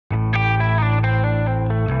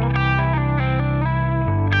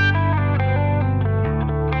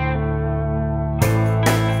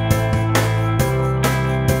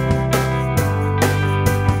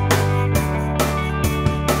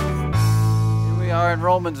are in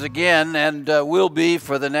Romans again, and will be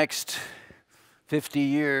for the next 50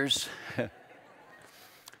 years.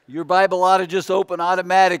 Your Bible ought to just open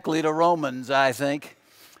automatically to Romans, I think.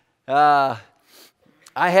 I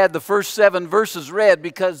had the first 7 verses read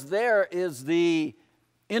because there is the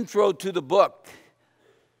intro to the book.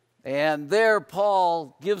 And there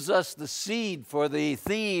Paul gives us the seed for the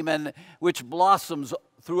theme, and which blossoms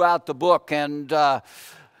throughout the book.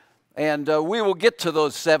 And we will get to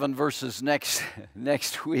those 7 verses next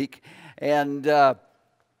week. But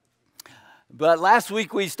last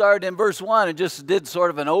week we started in verse 1 and just did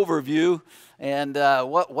sort of an overview and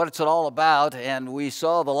what it's all about. And we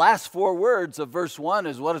saw the last 4 words of verse 1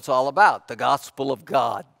 is what it's all about, the gospel of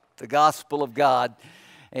God. The gospel of God.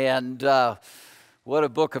 And what a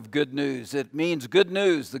book of good news. It means good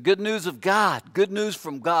news, the good news of God, good news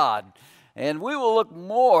from God. And we will look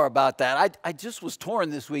more about that. I just was torn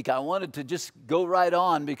this week. I wanted to just go right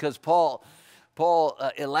on because Paul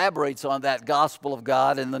elaborates on that gospel of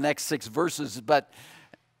God in the next 6 verses. But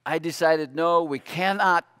I decided, no, we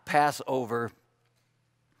cannot pass over.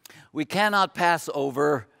 We cannot pass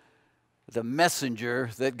over the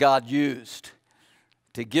messenger that God used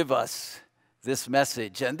to give us this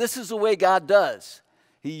message. And this is the way God does.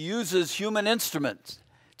 He uses human instruments.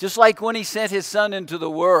 Just like when he sent his son into the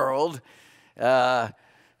world,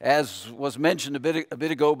 as was mentioned a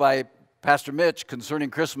bit ago by Pastor Mitch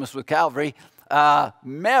concerning Christmas with Calvary,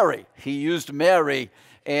 Mary, he used Mary,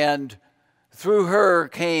 and through her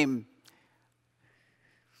came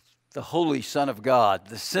the Holy Son of God,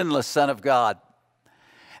 the sinless Son of God.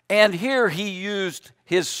 And here he used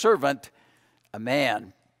his servant, a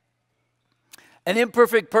man. An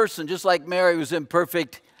imperfect person, just like Mary was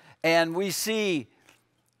imperfect. And we see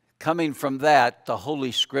coming from that the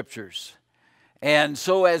Holy Scriptures. And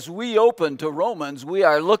so as we open to Romans, we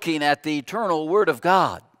are looking at the eternal Word of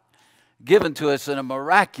God, given to us in a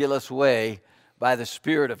miraculous way by the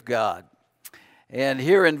Spirit of God. And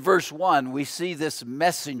here in verse 1, we see this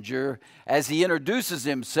messenger as he introduces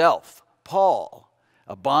himself, Paul,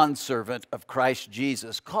 a bondservant of Christ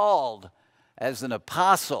Jesus, called as an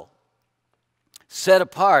apostle, set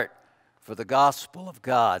apart for the gospel of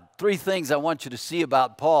God. 3 things I want you to see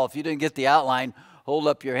about Paul. If you didn't get the outline, hold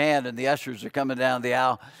up your hand, and the ushers are coming down the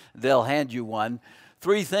aisle. They'll hand you one.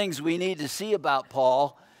 3 things we need to see about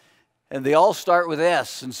Paul, and they all start with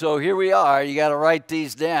S. And so here we are. You got to write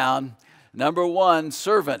these down. Number 1,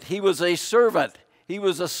 servant. He was a servant. He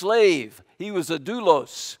was a slave. He was a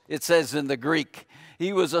doulos, it says in the Greek.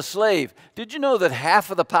 He was a slave. Did you know that half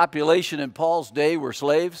of the population in Paul's day were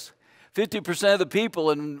slaves? 50% of the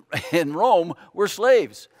people in Rome were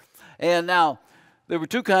slaves. And now, there were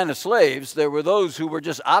 2 kinds of slaves. There were those who were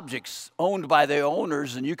just objects owned by their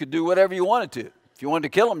owners, and you could do whatever you wanted to. If you wanted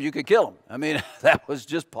to kill them, you could kill them. I mean, that was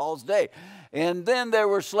just Paul's day. And then there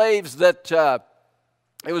were slaves that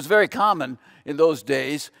it was very common in those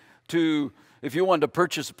days to, if you wanted to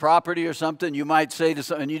purchase a property or something, you might say to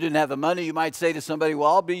someone, and you didn't have the money, you might say to somebody, well,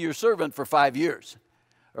 I'll be your servant for 5 years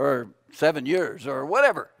or 7 years or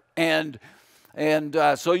whatever. And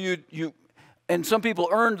so and some people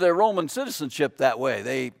earned their Roman citizenship that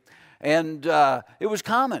way. It was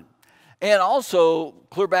common. And also,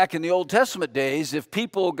 clear back in the Old Testament days, if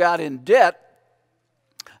people got in debt,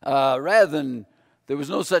 rather than, there was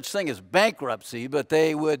no such thing as bankruptcy, but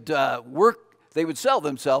they would they would sell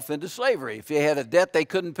themselves into slavery. If they had a debt they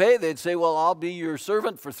couldn't pay, they'd say, well, I'll be your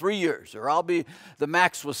servant for 3 years, or the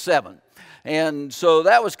max was 7. And so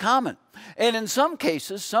that was common. And in some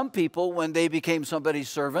cases, some people, when they became somebody's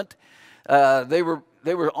servant, they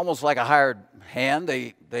were almost like a hired hand.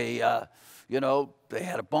 They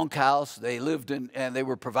had a bunkhouse. They lived in, and they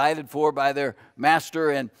were provided for by their master.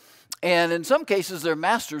 And in some cases, their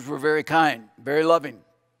masters were very kind, very loving.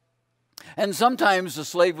 And sometimes the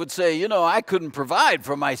slave would say, I couldn't provide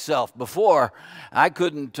for myself before. I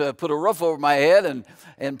couldn't put a roof over my head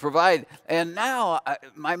and provide. And now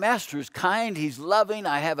my master is kind. He's loving.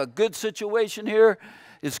 I have a good situation here.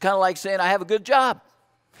 It's kind of like saying I have a good job,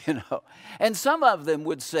 And some of them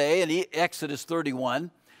would say, in Exodus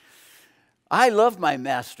 31, I love my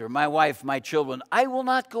master, my wife, my children. I will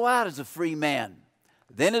not go out as a free man.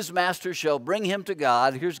 Then his master shall bring him to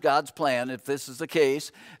God. Here's God's plan, if this is the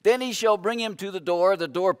case. Then he shall bring him to the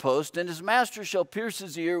doorpost, and his master shall pierce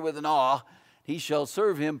his ear with an awl. He shall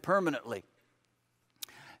serve him permanently.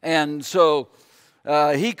 And so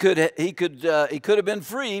he could have been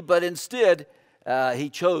free, but instead he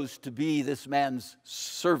chose to be this man's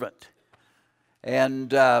servant. And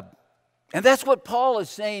that's what Paul is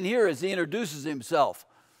saying here as he introduces himself.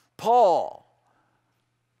 Paul,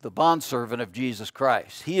 the bondservant of Jesus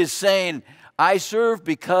Christ. He is saying, I serve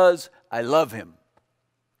because I love him.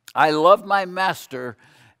 I love my master,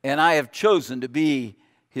 and I have chosen to be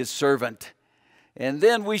his servant. And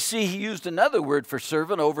then we see he used another word for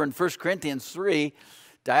servant over in 1 Corinthians 3,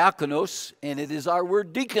 diakonos, and it is our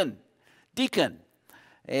word deacon. Deacon.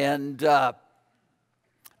 And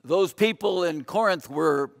those people in Corinth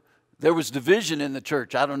there was division in the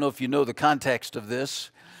church. I don't know if you know the context of this,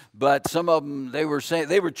 but some of them, they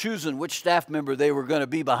were choosing which staff member they were going to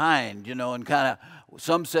be behind, and kind of,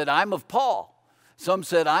 some said, I'm of Paul. Some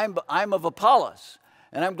said, I'm of Apollos.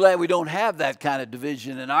 And I'm glad we don't have that kind of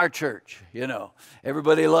division in our church,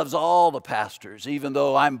 Everybody loves all the pastors, even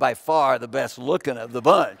though I'm by far the best looking of the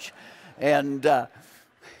bunch. And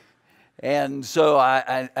so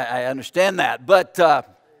I understand that. But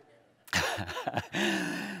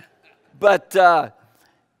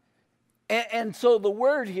and so the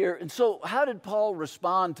word here, and so how did Paul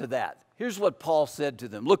respond to that? Here's what Paul said to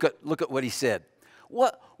them. Look at what he said.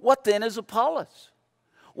 What then is Apollos?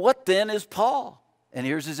 What then is Paul? And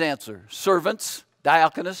here's his answer. Servants,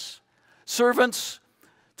 diakonos, servants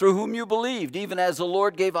through whom you believed, even as the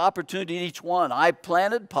Lord gave opportunity to each one. I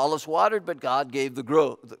planted, Apollos watered, but God gave the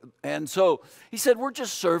growth. And so he said, we're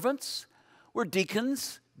just servants. We're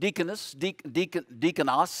deacons, deaconos,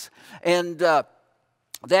 and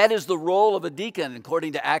that is the role of a deacon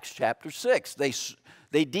according to Acts chapter 6.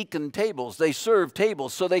 They deacon tables. They serve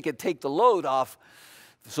tables so they could take the load off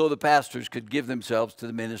so the pastors could give themselves to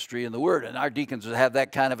the ministry and the word. And our deacons have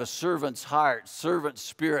that kind of a servant's heart, servant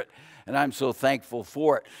spirit, and I'm so thankful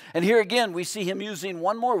for it. And here again, we see him using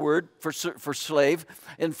one more word for slave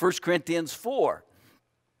in 1 Corinthians 4,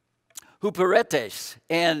 huperetes,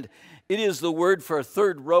 and it is the word for a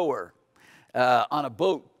third rower on a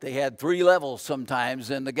boat. They had 3 levels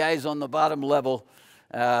sometimes, and the guys on the bottom level,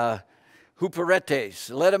 huperetes.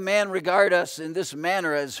 Let a man regard us in this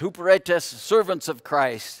manner as huperetes, servants of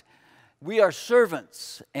Christ. We are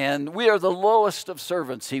servants, and we are the lowest of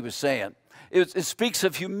servants, he was saying. It speaks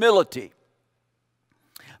of humility,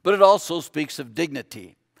 but it also speaks of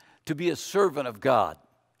dignity. To be a servant of God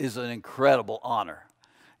is an incredible honor,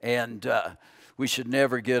 and we should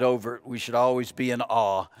never get over it. We should always be in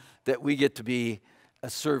awe that we get to be a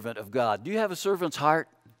servant of God. Do you have a servant's heart?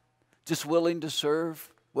 Just willing to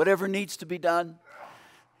serve? Whatever needs to be done?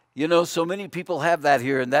 So many people have that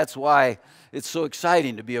here, and that's why it's so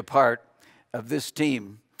exciting to be a part of this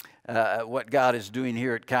team, what God is doing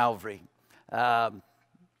here at Calvary.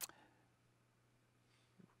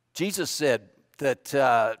 Jesus said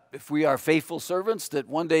that if we are faithful servants, that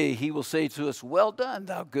one day he will say to us, well done,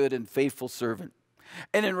 thou good and faithful servant.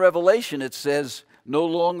 And in Revelation it says, no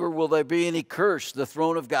longer will there be any curse. The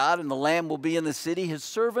throne of God and the Lamb will be in the city. His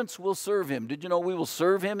servants will serve him. Did you know we will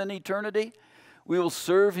serve him in eternity? We will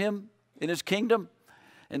serve him in his kingdom.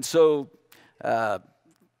 And so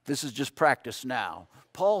this is just practice now.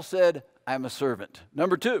 Paul said, I'm a servant.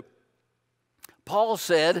 Number 2, Paul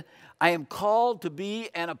said, I am called to be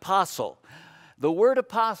an apostle. The word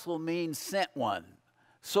apostle means sent one.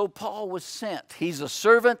 So Paul was sent. He's a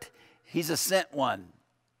servant. He's a sent one.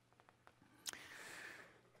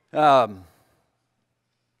 Acts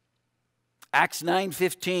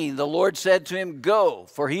 9:15, the Lord said to him, go,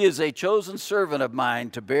 for he is a chosen servant of mine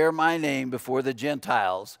to bear my name before the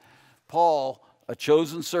Gentiles. Paul, a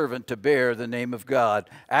chosen servant to bear the name of God.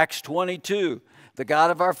 Acts 22, the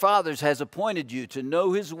God of our fathers has appointed you to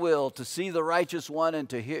know his will, to see the righteous one, and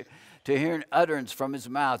to hear an utterance from his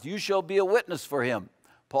mouth. You shall be a witness for him.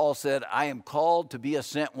 Paul said, I am called to be a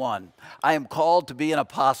sent one. I am called to be an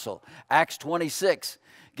apostle. Acts 26,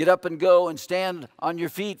 get up and go and stand on your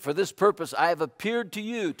feet. For this purpose I have appeared to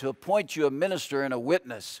you to appoint you a minister and a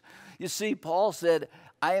witness. You see, Paul said,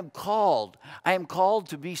 I am called. I am called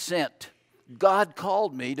to be sent. God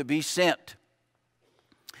called me to be sent.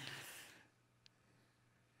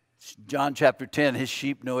 John chapter 10, his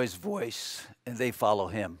sheep know his voice and they follow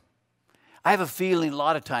him. I have a feeling a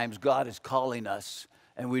lot of times God is calling us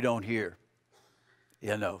and we don't hear,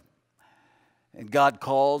 And God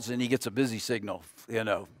calls and he gets a busy signal,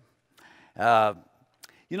 The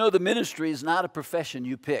ministry is not a profession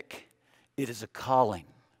you pick. It is a calling.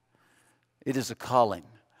 It is a calling.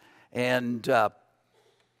 And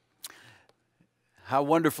how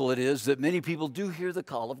wonderful it is that many people do hear the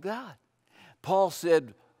call of God. Paul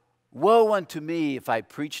said, woe unto me if I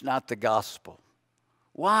preach not the gospel.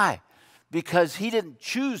 Why? Because he didn't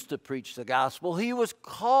choose to preach the gospel. He was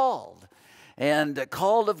called, and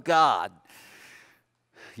called of God.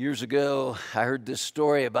 Years ago, I heard this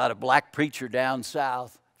story about a black preacher down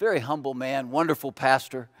south. Very humble man, wonderful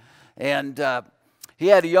pastor. And he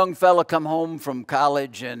had a young fella come home from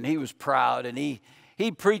college, and he was proud. And he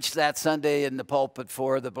he preached that Sunday in the pulpit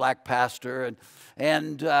for the black pastor.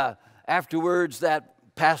 And afterwards, that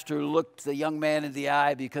pastor looked the young man in the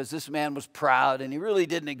eye because this man was proud and he really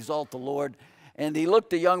didn't exalt the Lord. And he looked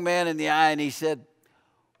the young man in the eye and he said,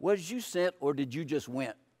 "Was you sent or did you just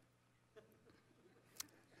went?"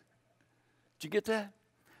 Did you get that?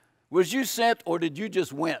 Was you sent or did you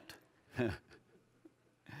just went?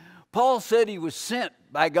 Paul said he was sent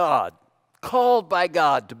by God, called by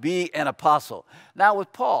God to be an apostle. Now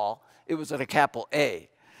with Paul, it was at a capital A.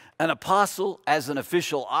 An apostle as an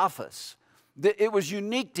official office. It was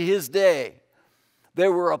unique to his day.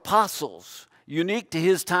 There were apostles unique to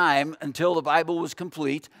his time until the Bible was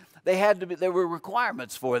complete. There were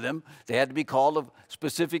requirements for them. They had to be called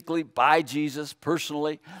specifically by Jesus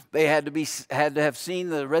personally. They had to have seen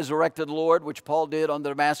the resurrected Lord, which Paul did on the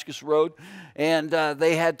Damascus Road. And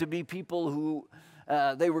they had to be people who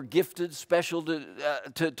they were gifted, special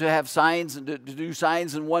to have signs and to do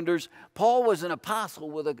signs and wonders. Paul was an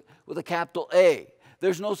apostle with a capital A.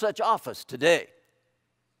 There's no such office today.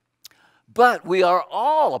 But we are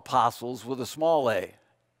all apostles with a small a.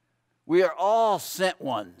 We are all sent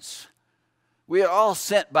ones. We are all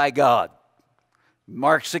sent by God.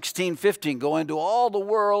 Mark 16:15, go into all the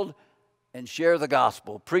world and share the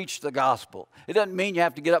gospel, preach the gospel. It doesn't mean you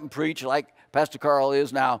have to get up and preach like Pastor Carl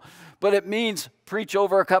is now, but it means preach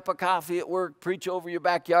over a cup of coffee at work, preach over your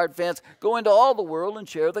backyard fence, go into all the world and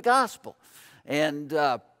share the gospel. And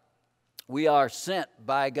we are sent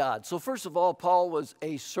by God. So first of all, Paul was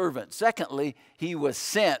a servant. Secondly, he was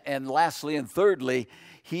sent. And lastly and thirdly,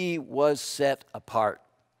 he was set apart.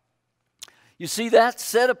 You see that?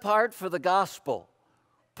 Set apart for the gospel.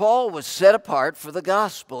 Paul was set apart for the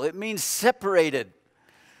gospel. It means separated.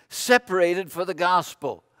 Separated for the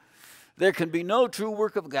gospel. There can be no true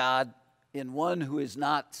work of God in one who is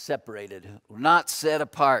not separated, not set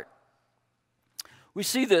apart. We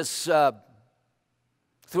see this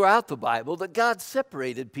throughout the Bible, that God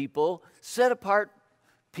separated people, set apart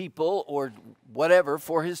people or whatever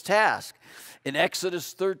for his task. In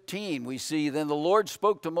Exodus 13, we see, then the Lord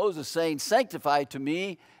spoke to Moses, saying, sanctify to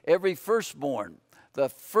me every firstborn, the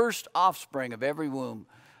first offspring of every womb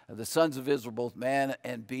of the sons of Israel, both man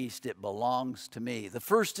and beast, it belongs to me. The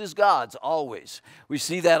first is God's always. We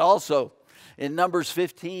see that also in Numbers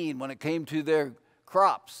 15 when it came to their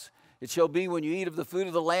crops. It shall be when you eat of the food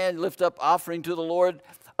of the land, lift up offering to the Lord.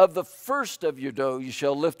 Of the first of your dough you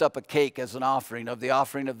shall lift up a cake as an offering. Of the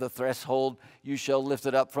offering of the threshold you shall lift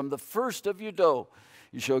it up. From the first of your dough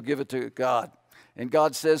you shall give it to God. And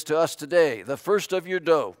God says to us today, the first of your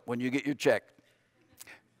dough, when you get your check.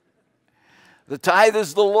 The tithe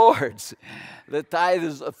is the Lord's. The tithe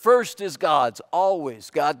is, first is God's, always.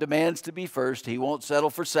 God demands to be first. He won't settle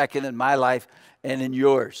for second in my life and in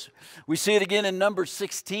yours. We see it again in Numbers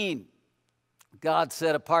 16. God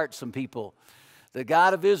set apart some people. The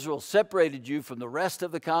God of Israel separated you from the rest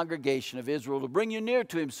of the congregation of Israel to bring you near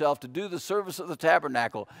to himself to do the service of the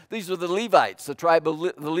tabernacle. These are the Levites. The tribe of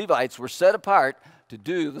the Levites were set apart to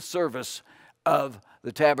do the service of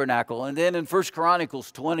the tabernacle. And then in 1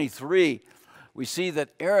 Chronicles 23, we see that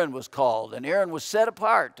Aaron was called, and Aaron was set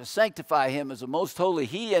apart to sanctify him as the most holy,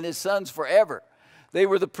 he and his sons forever. They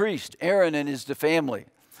were the priest, Aaron and his family.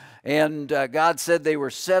 And God said they were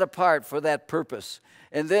set apart for that purpose.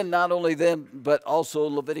 And then not only them, but also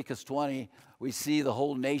Leviticus 20, we see the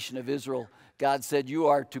whole nation of Israel. God said, you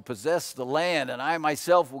are to possess the land, and I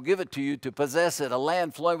myself will give it to you to possess it, a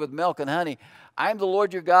land flowing with milk and honey. I am the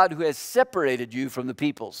Lord your God who has separated you from the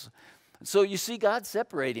peoples. So you see God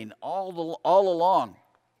separating all along.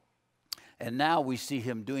 And now we see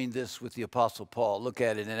him doing this with the Apostle Paul. Look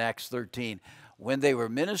at it in Acts 13. When they were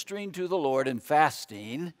ministering to the Lord and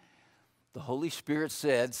fasting, the Holy Spirit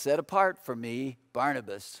said, set apart for me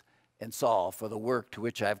Barnabas and Saul for the work to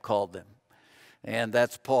which I have called them. And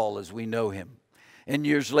that's Paul as we know him. And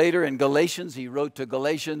years later in Galatians, he wrote to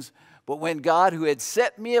Galatians, but when God who had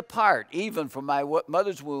set me apart, even from my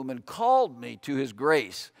mother's womb, and called me to his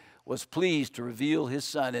grace, was pleased to reveal his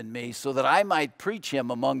Son in me so that I might preach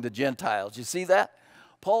him among the Gentiles. You see that?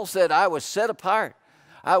 Paul said, I was set apart.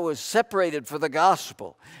 I was separated for the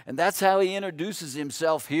gospel. And that's how he introduces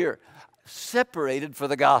himself here. Separated for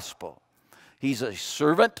the gospel. He's a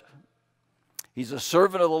servant. He's a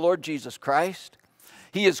servant of the Lord Jesus Christ.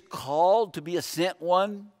 He is called to be a sent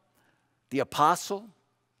one, the apostle.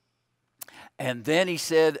 And then he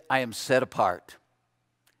said, I am set apart.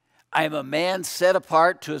 I am a man set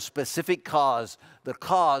apart to a specific cause, the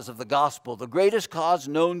cause of the gospel, the greatest cause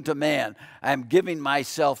known to man. I am giving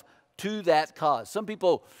myself to that cause. Some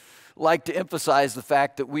people like to emphasize the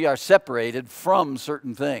fact that we are separated from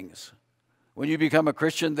certain things. When you become a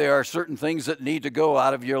Christian, there are certain things that need to go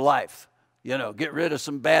out of your life. You know, get rid of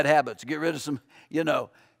some bad habits, get rid of some, you know.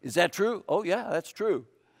 Is that true? Oh, yeah, that's true.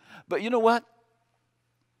 But you know what?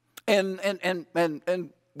 And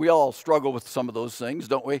we all struggle with some of those things,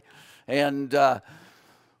 don't we? And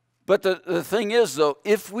but the thing is, though,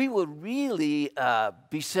 if we would really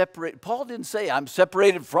be separated, Paul didn't say, I'm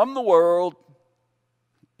separated from the world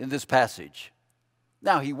in this passage.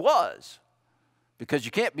 Now, he was, because you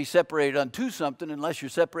can't be separated unto something unless you're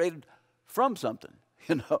separated from something,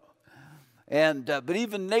 you know. And but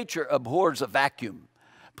even nature abhors a vacuum.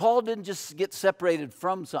 Paul didn't just get separated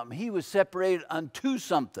from something. He was separated unto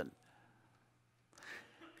something.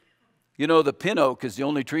 You know, the pin oak is the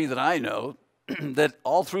only tree that I know that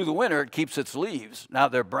all through the winter it keeps its leaves. Now,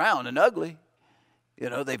 they're brown and ugly. You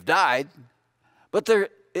know, they've died. But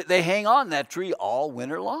they hang on that tree all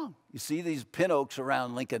winter long. You see these pin oaks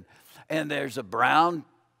around Lincoln, and there's a brown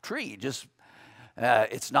tree. Just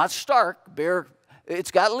it's not stark, bare.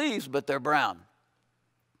 It's got leaves, but they're brown.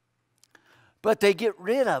 But they get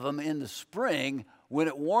rid of them in the spring when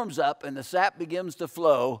it warms up and the sap begins to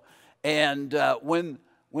flow. And when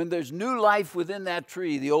there's new life within that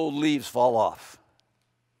tree, the old leaves fall off.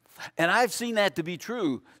 And I've seen that to be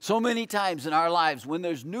true so many times in our lives. When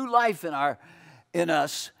there's new life in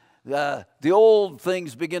us, the old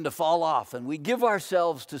things begin to fall off, and we give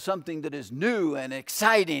ourselves to something that is new and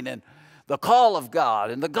exciting, and the call of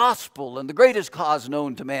God and the gospel and the greatest cause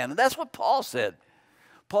known to man. And that's what Paul said.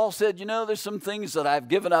 Paul said, you know, there's some things that I've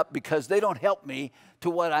given up because they don't help me to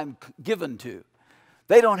what I'm given to.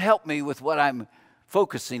 They don't help me with what I'm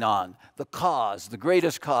focusing on, the cause, the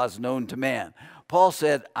greatest cause known to man. Paul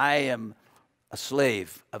said, I am a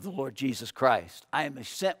slave of the Lord Jesus Christ. I am a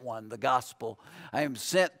sent one, the gospel. I am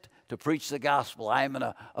sent to preach the gospel. I am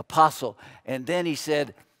an apostle. And then he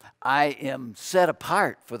said, I am set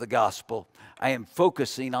apart for the gospel. I am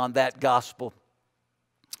focusing on that gospel.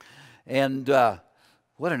 And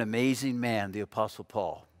what an amazing man, the Apostle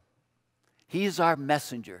Paul. He is our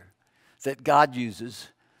messenger that God uses.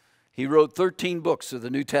 He wrote 13 books of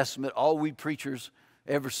the New Testament. All we preachers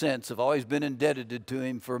ever since have always been indebted to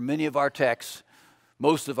him for many of our texts,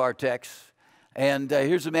 most of our texts. And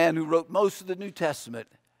here's a man who wrote most of the New Testament.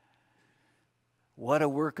 What a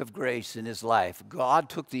work of grace in his life. God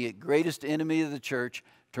took the greatest enemy of the church,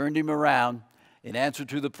 turned him around in answer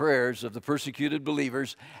to the prayers of the persecuted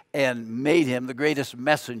believers, and made him the greatest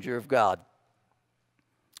messenger of God.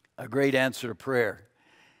 A great answer to prayer.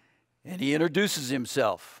 And he introduces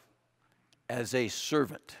himself as a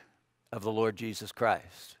servant of the Lord Jesus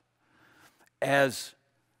Christ, as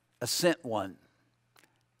a sent one,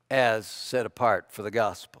 as set apart for the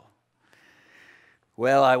gospel.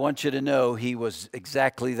 Well, I want you to know he was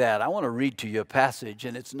exactly that. I want to read to you a passage,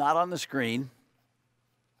 and it's not on the screen.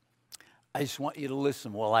 I just want you to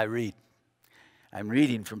listen while I read. I'm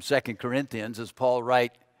reading from 2 Corinthians, as Paul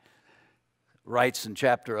writes in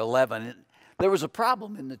chapter 11. There was a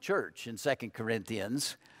problem in the church in 2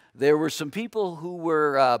 Corinthians. There were some people who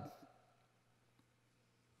were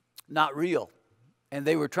not real, and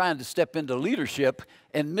they were trying to step into leadership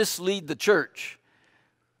and mislead the church.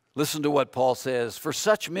 Listen to what Paul says. For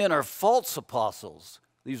such men are false apostles.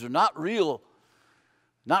 These are not real,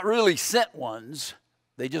 not really sent ones.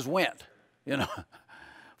 They just went, you know.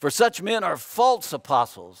 For such men are false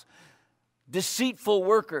apostles, deceitful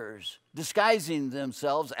workers, disguising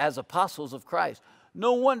themselves as apostles of Christ.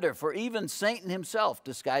 No wonder, for even Satan himself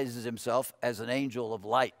disguises himself as an angel of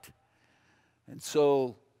light. And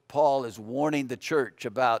so Paul is warning the church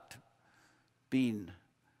about being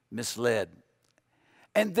misled.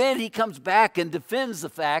 And then he comes back and defends the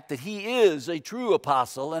fact that he is a true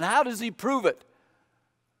apostle. And how does he prove it?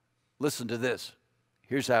 Listen to this.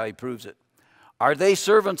 Here's how he proves it. Are they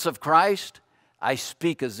servants of Christ? I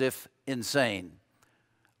speak as if insane.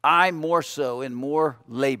 I more so in more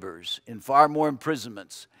labors, in far more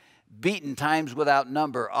imprisonments, beaten times without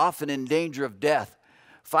number, often in danger of death.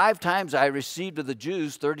 5 times I received of the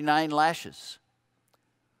Jews 39 lashes.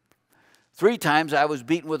 3 times I was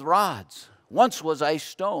beaten with rods. Once was I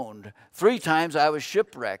stoned. 3 times I was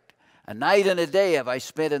shipwrecked. A night and a day have I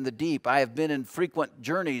spent in the deep. I have been in frequent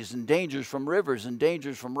journeys and dangers from rivers and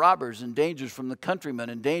dangers from robbers and dangers from the countrymen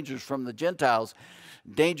and dangers from the Gentiles,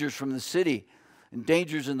 dangers from the city and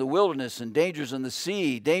dangers in the wilderness and dangers in the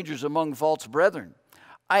sea, dangers among false brethren.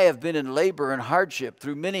 I have been in labor and hardship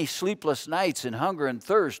through many sleepless nights in hunger and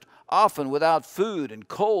thirst, often without food and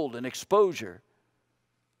cold and exposure.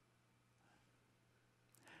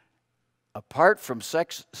 Apart from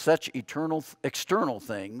such external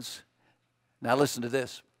things, now listen to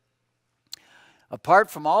this. Apart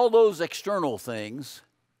from all those external things,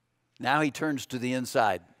 Now he turns to the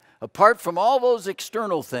inside. Apart from all those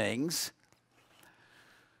external things,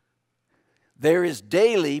 there is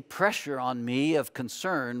daily pressure on me of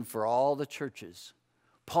concern for all the churches.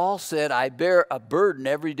 Paul said, I bear a burden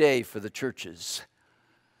every day for the churches.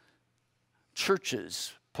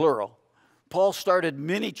 Churches, plural. Paul started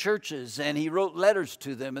many churches, and he wrote letters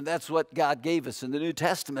to them, and that's what God gave us in the New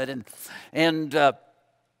Testament. And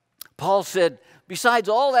Paul said, besides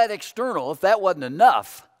all that external, if that wasn't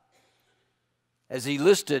enough, as he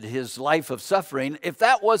listed his life of suffering, if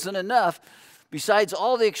that wasn't enough, besides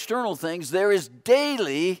all the external things, there is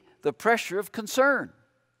daily the pressure of concern.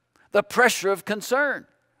 The pressure of concern.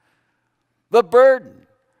 The burden.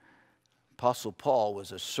 Apostle Paul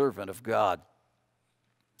was a servant of God.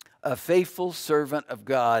 A faithful servant of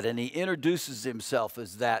God, and he introduces himself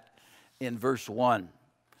as that in verse 1.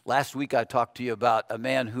 Last week I talked to you about a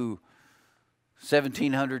man who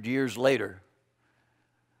 1,700 years later,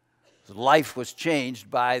 his life was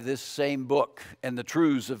changed by this same book and the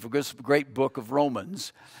truths of this great book of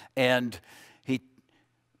Romans. And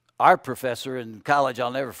our professor in college,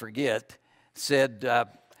 I'll never forget, said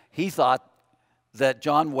he thought that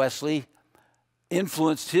John Wesley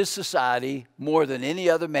influenced his society more than any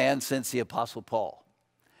other man since the Apostle Paul.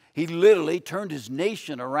 He literally turned his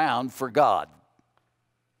nation around for God.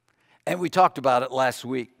 And we talked about it last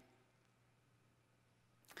week.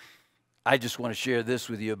 I just want to share this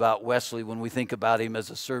with you about Wesley when we think about him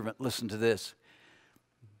as a servant. Listen to this.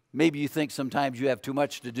 Maybe you think sometimes you have too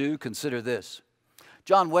much to do. Consider this.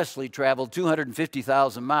 John Wesley traveled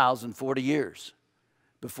 250,000 miles in 40 years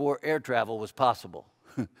before air travel was possible.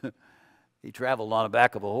 He traveled on the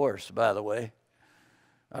back of a horse, by the way.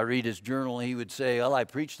 I read his journal, and he would say, well, I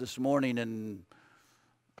preached this morning in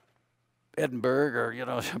Edinburgh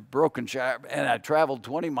or, Brokenshire, and I traveled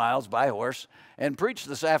 20 miles by horse and preached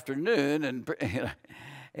this afternoon.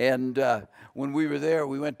 And when we were there,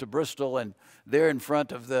 we went to Bristol, and there in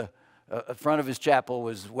front of his chapel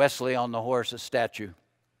was Wesley on the horse, a statue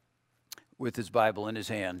with his Bible in his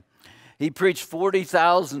hand. He preached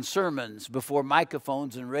 40,000 sermons before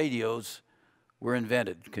microphones and radios were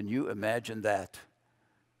invented. Can you imagine that?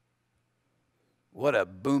 What a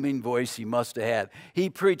booming voice he must have had. He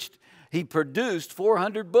produced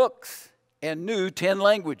 400 books and knew 10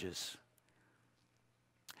 languages.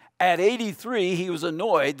 At 83, he was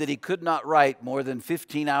annoyed that he could not write more than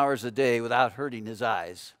 15 hours a day without hurting his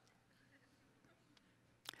eyes.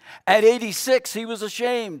 At 86, he was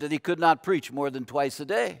ashamed that he could not preach more than twice a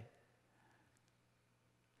day.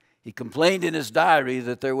 He complained in his diary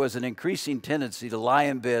that there was an increasing tendency to lie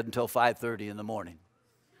in bed until 5:30 in the morning.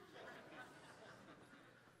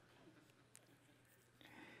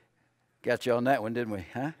 Got you on that one, didn't we?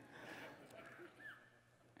 Huh?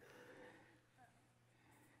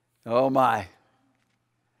 Oh, my.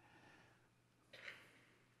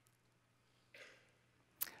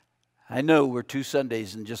 I know we're 2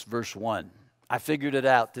 Sundays in just verse 1. I figured it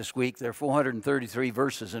out this week. There are 433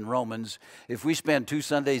 verses in Romans. If we spend 2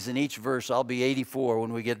 Sundays in each verse, I'll be 84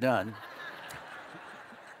 when we get done.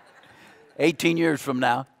 18 years from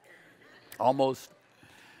now, almost.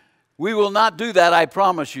 We will not do that, I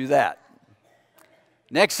promise you that.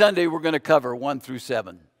 Next Sunday, we're going to cover 1 through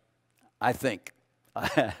 7, I think.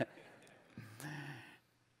 But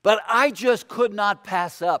I just could not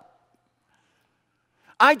pass up.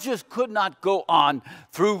 I just could not go on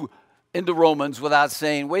through into Romans without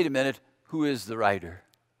saying, wait a minute, who is the writer?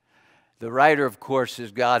 The writer, of course,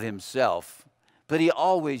 is God himself, but he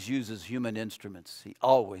always uses human instruments. He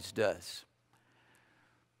always does.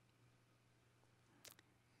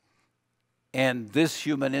 And this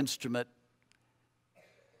human instrument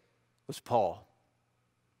was Paul.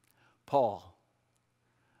 Paul,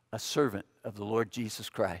 a servant of the Lord Jesus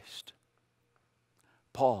Christ.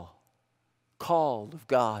 Paul, called of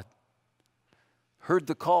God, heard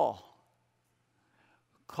the call,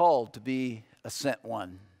 called to be a sent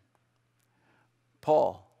one.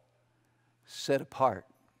 Paul, set apart,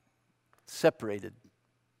 separated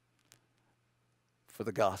for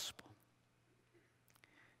the gospel.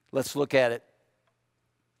 Let's look at it.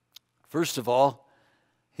 First of all,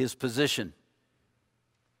 his position.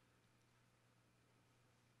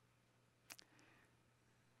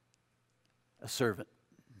 A servant.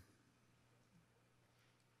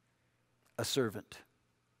 A servant.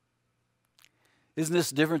 Isn't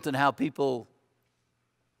this different than how people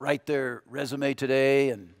write their resume today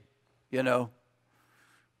and,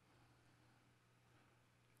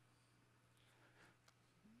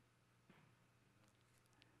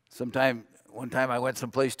 one time I went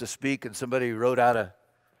someplace to speak and somebody wrote out a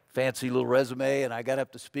fancy little resume and I got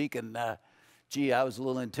up to speak and gee, I was a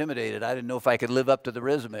little intimidated. I didn't know if I could live up to the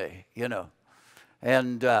resume, you know.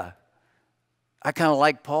 And I kind of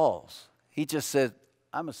like Paul's. He just said,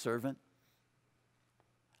 I'm a servant.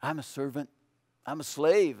 I'm a servant. I'm a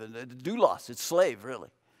slave. And doulos, it's slave, really.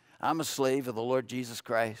 I'm a slave of the Lord Jesus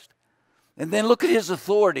Christ. And then look at his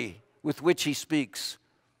authority with which he speaks.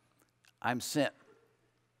 I'm sent.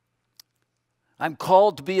 I'm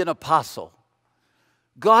called to be an apostle.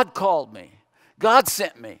 God called me. God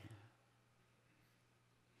sent me.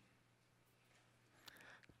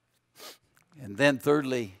 And then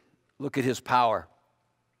thirdly, look at his power.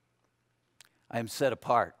 I am set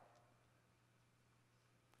apart.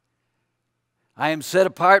 I am set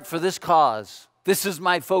apart for this cause. This is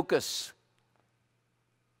my focus.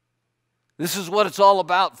 This is what it's all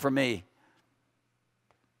about for me.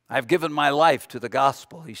 I've given my life to the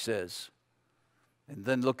gospel, he says. And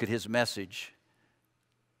then look at his message.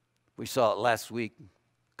 We saw it last week.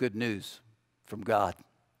 Good news from God.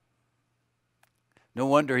 No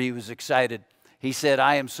wonder he was excited. He said,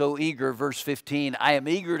 I am so eager, verse 15, I am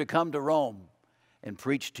eager to come to Rome and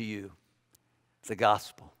preach to you the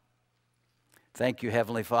gospel. Thank you,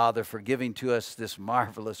 Heavenly Father, for giving to us this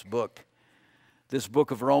marvelous book, this book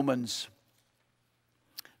of Romans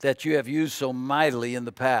that you have used so mightily in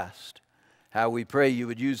the past. How we pray you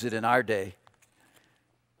would use it in our day.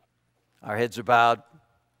 Our heads are bowed.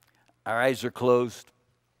 Our eyes are closed.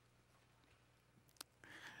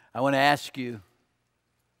 I want to ask you,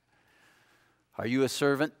 are you a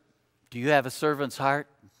servant? Do you have a servant's heart?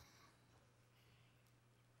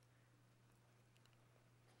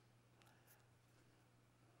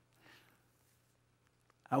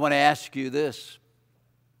 I want to ask you this.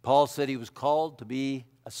 Paul said he was called to be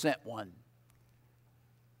a sent one.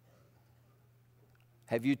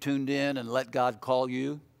 Have you tuned in and let God call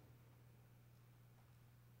you?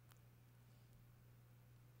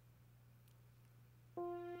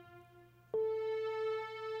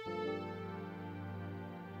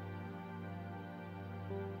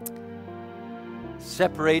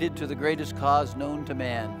 Separated to the greatest cause known to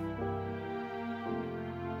man.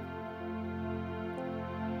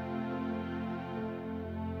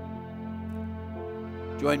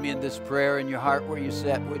 Join me in this prayer in your heart where you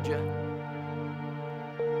sat, would you?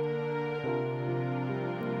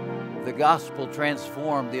 The gospel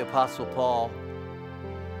transformed the Apostle Paul.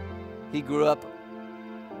 He grew up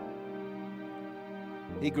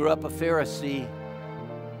a Pharisee,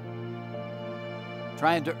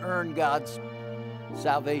 trying to earn God's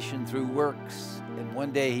salvation through works. And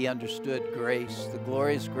one day he understood grace, the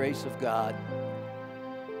glorious grace of God.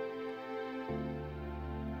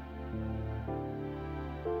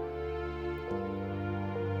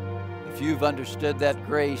 If you've understood that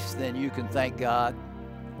grace, then you can thank God.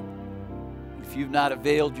 If you've not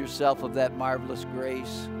availed yourself of that marvelous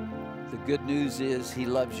grace, the good news is he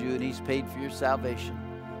loves you and he's paid for your salvation.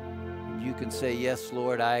 And you can say, yes,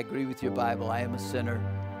 Lord, I agree with your Bible. I am a sinner.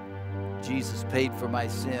 Jesus paid for my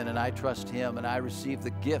sin, and I trust him, and I receive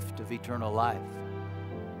the gift of eternal life.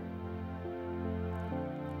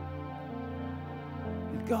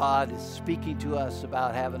 And God is speaking to us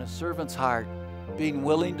about having a servant's heart, being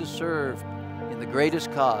willing to serve in the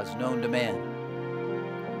greatest cause known to man.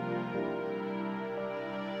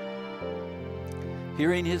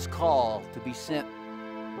 Hearing his call to be sent.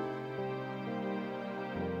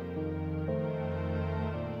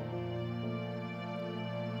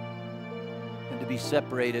 And to be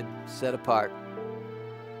separated, set apart.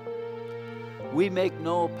 We make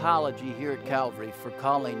no apology here at Calvary for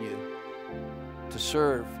calling you to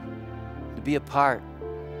serve, to be a part,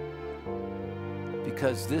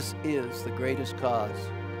 because this is the greatest cause,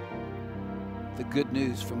 the good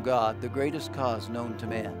news from God, the greatest cause known to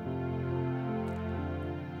man.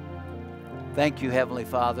 Thank you, Heavenly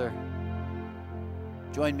Father.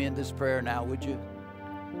 Join me in this prayer now, would you?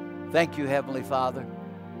 Thank you, Heavenly Father.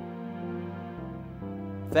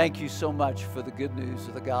 Thank you so much for the good news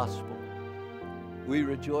of the gospel. We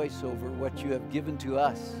rejoice over what you have given to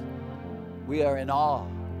us. We are in awe.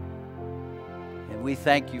 And we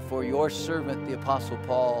thank you for your servant, the Apostle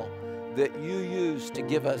Paul, that you used to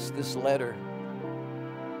give us this letter,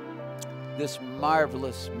 this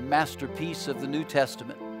marvelous masterpiece of the New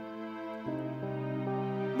Testament.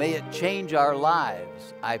 May it change our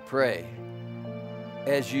lives, I pray,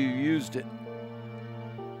 as you used it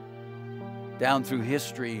down through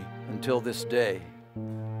history until this day.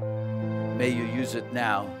 May you use it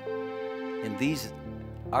now in these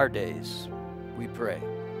our days, we pray.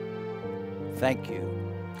 Thank you.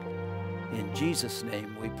 In Jesus'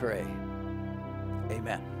 name we pray.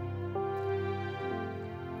 Amen.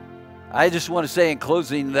 I just want to say in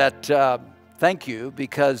closing that thank you,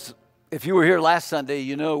 because If you were here last Sunday,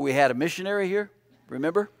 you know we had a missionary here,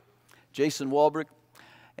 remember? Jason Walbrick.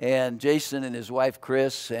 And Jason and his wife,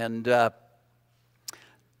 Chris, and I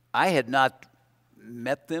had not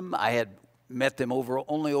met them. I had met them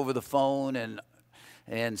only over the phone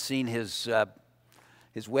and seen his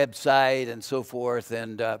website and so forth.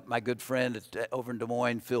 And my good friend over in Des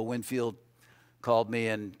Moines, Phil Winfield, called me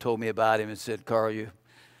and told me about him and said, "Carl, you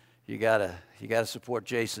gotta support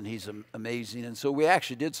Jason. He's amazing." And so we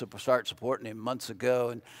actually did start supporting him months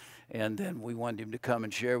ago, and then we wanted him to come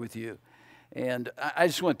and share with you. And I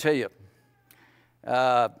just want to tell you,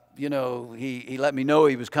 he let me know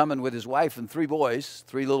he was coming with his wife and three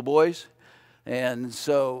little boys. And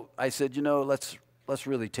so I said, let's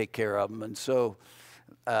really take care of them. And so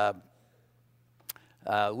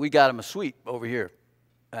we got him a suite over here.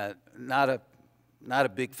 Not a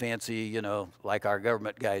big fancy, like our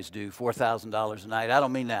government guys do, $4,000 a night. I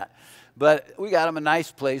don't mean that. But we got him a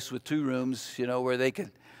nice place with 2 rooms, where they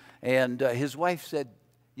could. And his wife said,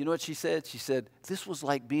 you know what she said? She said, this was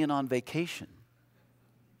like being on vacation.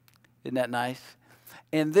 Isn't that nice?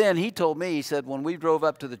 And then he told me, he said, when we drove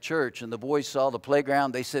up to the church and the boys saw the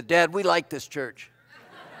playground, they said, "Dad, we like this church."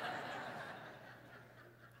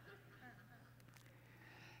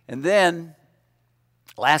 And then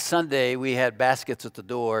last Sunday, we had baskets at the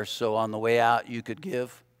door, so on the way out, you could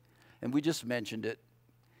give. And we just mentioned it.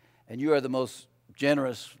 And you are the most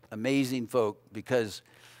generous, amazing folk, because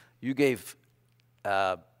you gave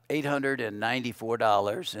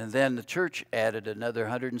 $894, and then the church added another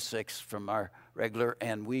 $106 from our regular,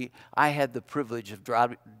 and I had the privilege of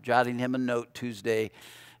jotting him a note Tuesday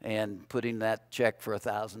and putting that check for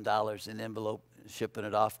 $1,000 in an envelope, shipping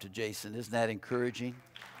it off to Jason. Isn't that encouraging?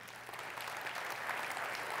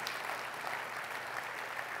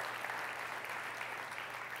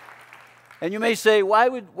 And you may say, why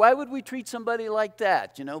would we treat somebody like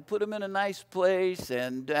that? Put them in a nice place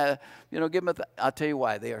and, give them I'll tell you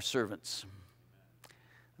why. They are servants.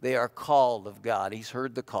 They are called of God. He's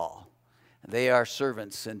heard the call. They are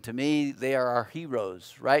servants. And to me, they are our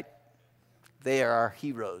heroes, right? They are our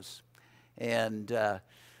heroes. And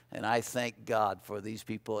I thank God for these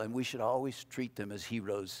people. And we should always treat them as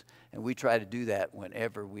heroes. And we try to do that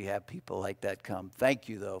whenever we have people like that come. Thank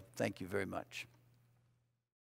you, though. Thank you very much.